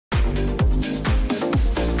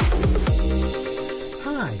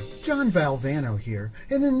John Valvano here,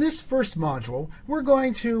 and in this first module, we're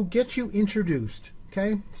going to get you introduced.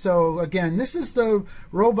 Okay, so again, this is the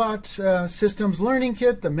Robot Systems Learning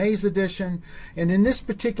Kit, the Maze Edition, and in this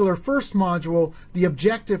particular first module, the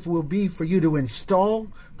objective will be for you to install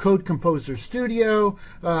Code Composer Studio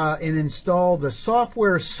and install the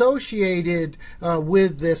software associated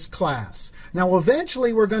with this class. Now,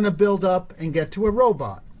 eventually, we're going to build up and get to a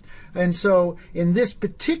robot. And so, in this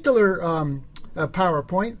particular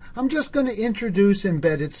PowerPoint, I'm just going to introduce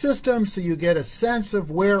embedded systems so you get a sense of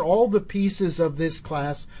where all the pieces of this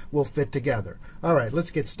class will fit together. All right,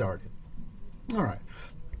 let's get started. All right.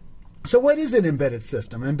 So what is an embedded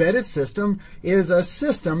system? An embedded system is a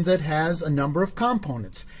system that has a number of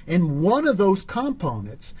components, and one of those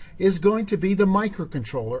components is going to be the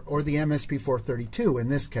microcontroller, or the MSP432 in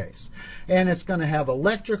this case. And it's going to have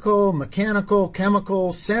electrical, mechanical,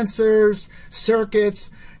 chemical, sensors, circuits,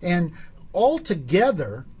 and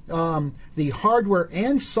altogether, the hardware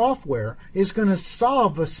and software is going to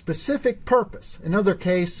solve a specific purpose. In other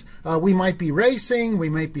case, we might be racing, we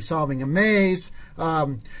might be solving a maze,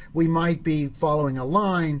 we might be following a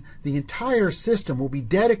line. The entire system will be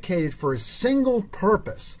dedicated for a single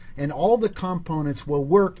purpose, and all the components will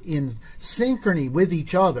work in synchrony with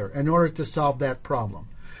each other in order to solve that problem.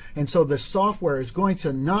 And so the software is going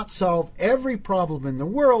to not solve every problem in the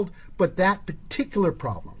world, but that particular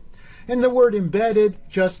problem. And the word embedded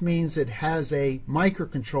just means it has a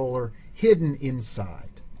microcontroller hidden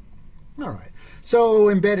inside. All right, so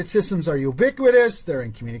embedded systems are ubiquitous. They're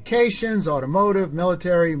in communications, automotive,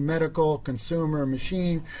 military, medical, consumer,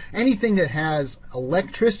 machine. Anything that has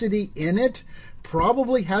electricity in it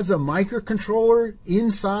probably has a microcontroller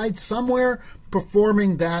inside somewhere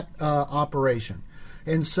performing that operation.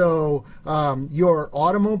 And so your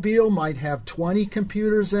automobile might have 20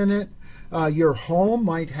 computers in it. Your home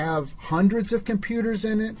might have hundreds of computers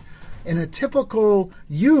in it. In a typical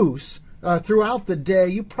use throughout the day,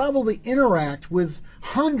 you probably interact with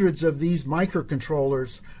hundreds of these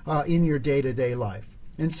microcontrollers in your day-to-day life.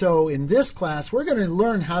 And so in this class, we're going to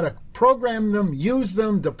learn how to program them, use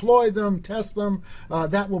them, deploy them, test them.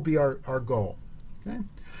 That will be our goal. Okay?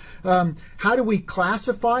 How do we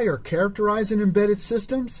classify or characterize an embedded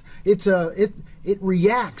systems? It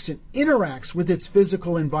reacts and interacts with its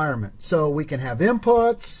physical environment. So we can have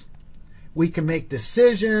inputs, we can make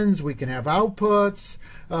decisions, we can have outputs.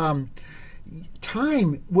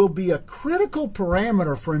 Time will be a critical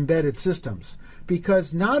parameter for embedded systems,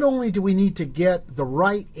 because not only do we need to get the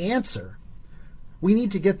right answer, we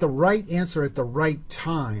need to get the right answer at the right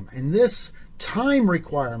time. And this time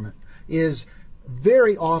requirement is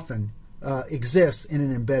very often exists in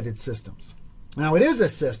an embedded systems. Now, it is a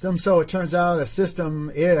system, so it turns out a system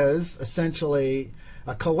is essentially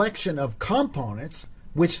a collection of components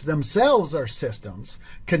which themselves are systems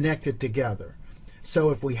connected together. So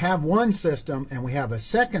if we have one system and we have a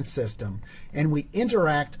second system and we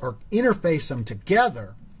interact or interface them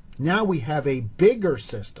together, now we have a bigger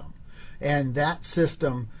system, and that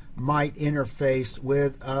system might interface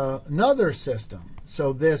with another system.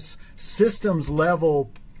 So this systems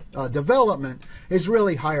level development is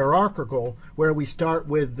really hierarchical, where we start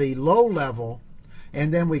with the low level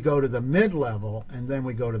and then we go to the mid level and then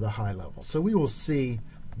we go to the high level. So we will see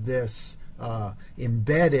this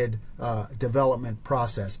embedded development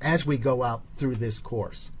process as we go out through this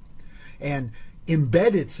course. And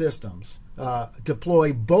embedded systems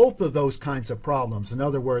deploy both of those kinds of problems. In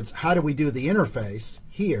other words, how do we do the interface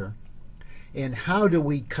here, and how do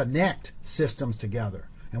we connect systems together?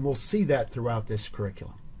 And we'll see that throughout this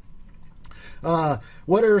curriculum.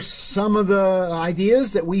 What are some of the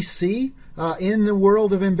ideas that we see in the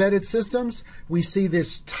world of embedded systems? We see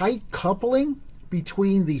this tight coupling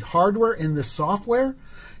between the hardware and the software.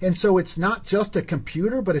 And so it's not just a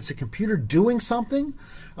computer, but it's a computer doing something.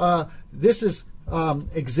 This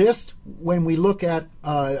exists when we look at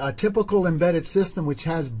a typical embedded system, which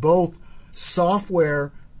has both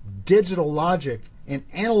software, digital logic, and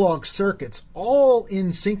analog circuits all in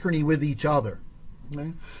synchrony with each other.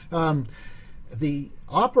 Okay? The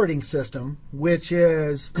operating system, which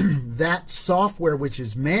is that software which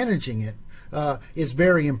is managing it, is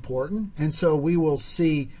very important. And so we will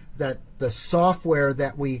see that the software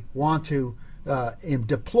that we want to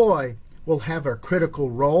deploy will have a critical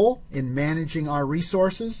role in managing our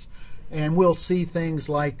resources. And we'll see things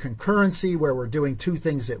like concurrency, where we're doing two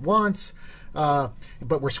things at once, but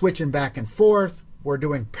we're switching back and forth. We're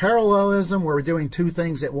doing parallelism, where we're doing two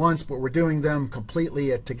things at once, but we're doing them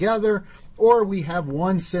completely together. Or we have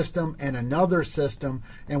one system and another system,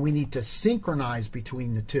 and we need to synchronize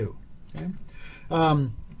between the two. Okay?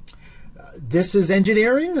 This is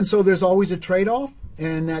engineering, and so there's always a trade-off.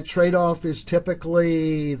 and that trade-off is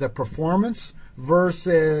typically the performance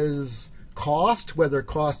versus cost, whether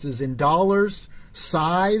cost is in dollars,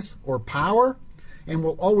 size, or power, and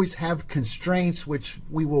we'll always have constraints which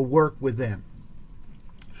we will work within.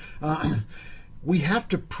 We have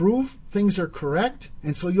to prove things are correct,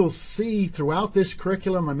 and so you'll see throughout this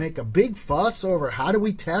curriculum I make a big fuss over how do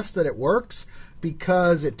we test that it works,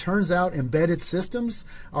 because it turns out embedded systems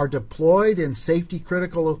are deployed in safety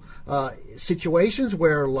critical situations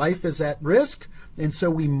where life is at risk, and so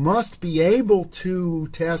we must be able to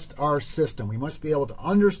test our system. We must be able to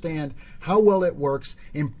understand how well it works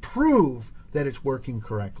and prove that it's working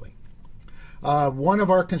correctly. One of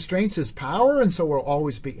our constraints is power, and so we'll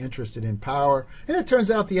always be interested in power. And it turns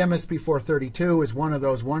out the MSP432 is one of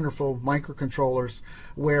those wonderful microcontrollers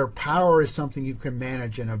where power is something you can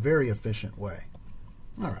manage in a very efficient way.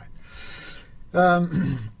 All right.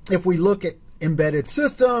 If we look at embedded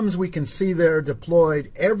systems, we can see they're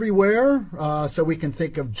deployed everywhere. So we can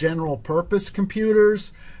think of general purpose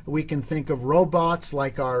computers. We can think of robots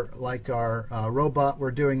like our robot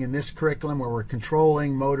we're doing in this curriculum, where we're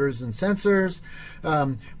controlling motors and sensors.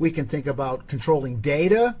 We can think about controlling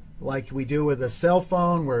data like we do with a cell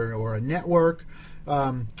phone or a network.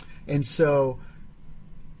 And so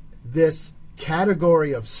this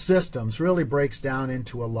category of systems really breaks down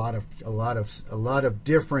into a lot of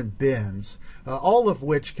different bins, all of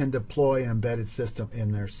which can deploy an embedded system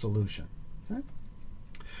in their solution. Okay?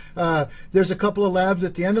 There's a couple of labs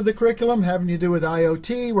at the end of the curriculum having to do with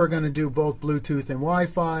IoT. We're going to do both Bluetooth and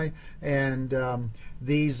Wi-Fi, and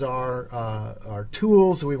these are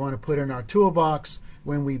tools we want to put in our toolbox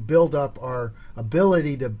when we build up our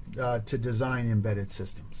ability to design embedded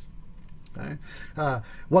systems. Okay.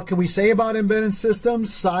 What can we say about embedded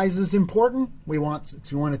systems? Size is important. We want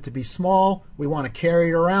it to be small. We want to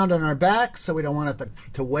carry it around on our back, so we don't want it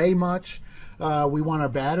to weigh much. We want our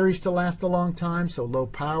batteries to last a long time, so low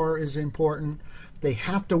power is important. They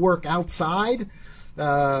have to work outside.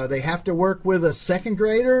 They have to work with a second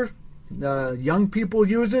grader. Young people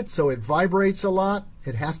use it, so it vibrates a lot.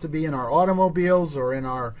 It has to be in our automobiles or in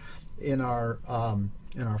our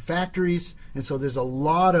factories, and so there's a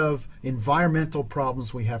lot of environmental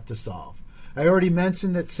problems we have to solve. I already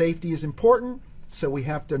mentioned that safety is important, so we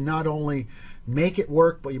have to not only make it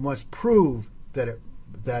work, but you must prove that it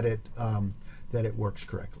works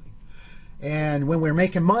correctly. And when we're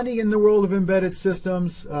making money in the world of embedded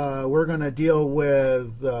systems, we're going to deal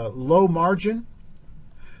with low margin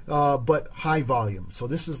but high volume. So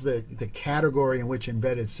this is the category in which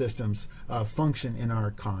embedded systems function in our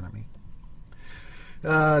economy.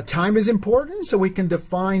 Time is important, so we can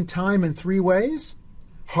define time in three ways.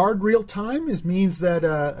 Hard real time means that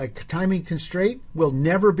a timing constraint will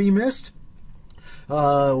never be missed.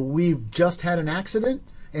 We've just had an accident,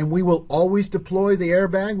 and we will always deploy the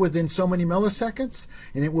airbag within so many milliseconds,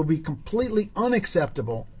 and it will be completely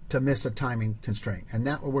unacceptable to miss a timing constraint, and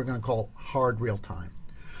that's what we're going to call hard real time.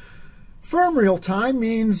 Firm real time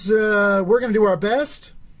means we're going to do our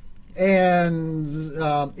best, and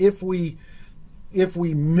if we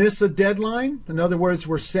miss a deadline, in other words,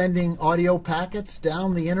 we're sending audio packets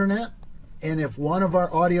down the internet, and if one of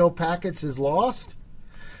our audio packets is lost,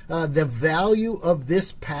 the value of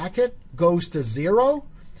this packet goes to zero,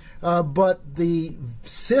 but the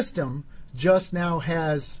system just now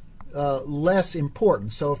has less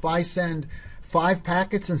importance. So if I send 5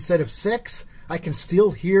 packets instead of 6, I can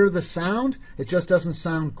still hear the sound. It just doesn't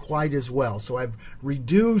sound quite as well. So I've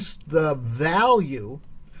reduced the value.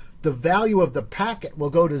 The value of the packet will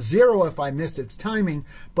go to 0 if I miss its timing,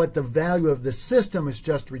 but the value of the system is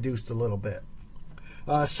just reduced a little bit.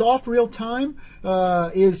 Soft real time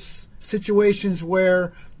is situations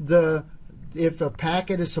where if a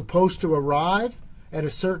packet is supposed to arrive at a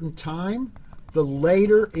certain time, the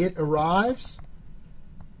later it arrives,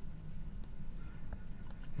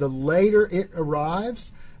 the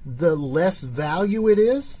less value it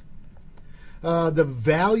is. The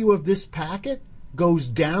value of this packet goes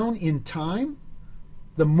down in time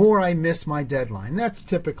the more I miss my deadline. That's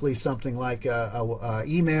typically something like a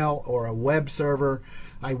email or a web server.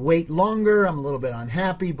 I wait longer, I'm a little bit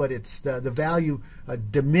unhappy, but it's the value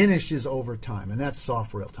diminishes over time, and that's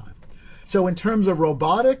soft real time. So in terms of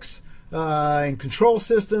robotics and control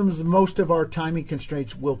systems, most of our timing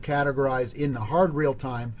constraints will categorize in the hard real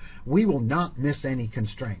time. We will not miss any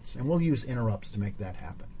constraints, and we'll use interrupts to make that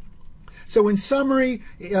happen. So in summary,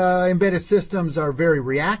 embedded systems are very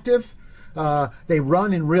reactive. They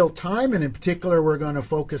run in real time, and in particular we're going to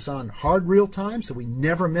focus on hard real time, so we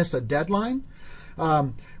never miss a deadline.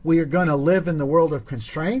 We are going to live in the world of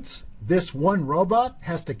constraints, this one robot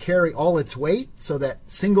has to carry all its weight, so that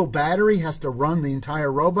single battery has to run the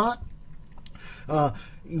entire robot.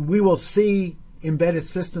 We will see embedded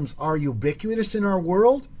systems are ubiquitous in our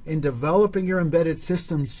world, and developing your embedded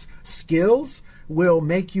systems skills will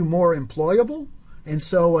make you more employable. And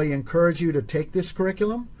so I encourage you to take this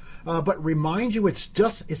curriculum, but remind you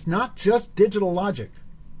it's not just digital logic.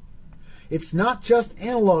 It's not just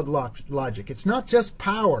analog logic. It's not just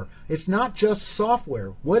power. It's not just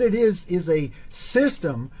software. What it is a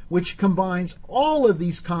system which combines all of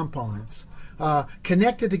these components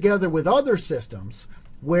connected together with other systems,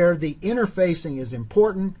 where the interfacing is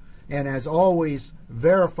important, and as always,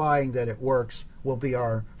 verifying that it works will be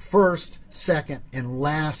our first, second, and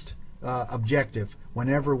last objective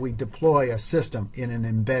whenever we deploy a system in an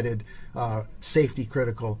embedded,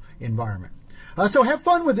 safety-critical environment. So have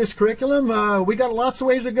fun with this curriculum. We got lots of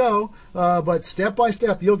ways to go, but step by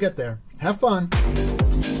step, you'll get there. Have fun.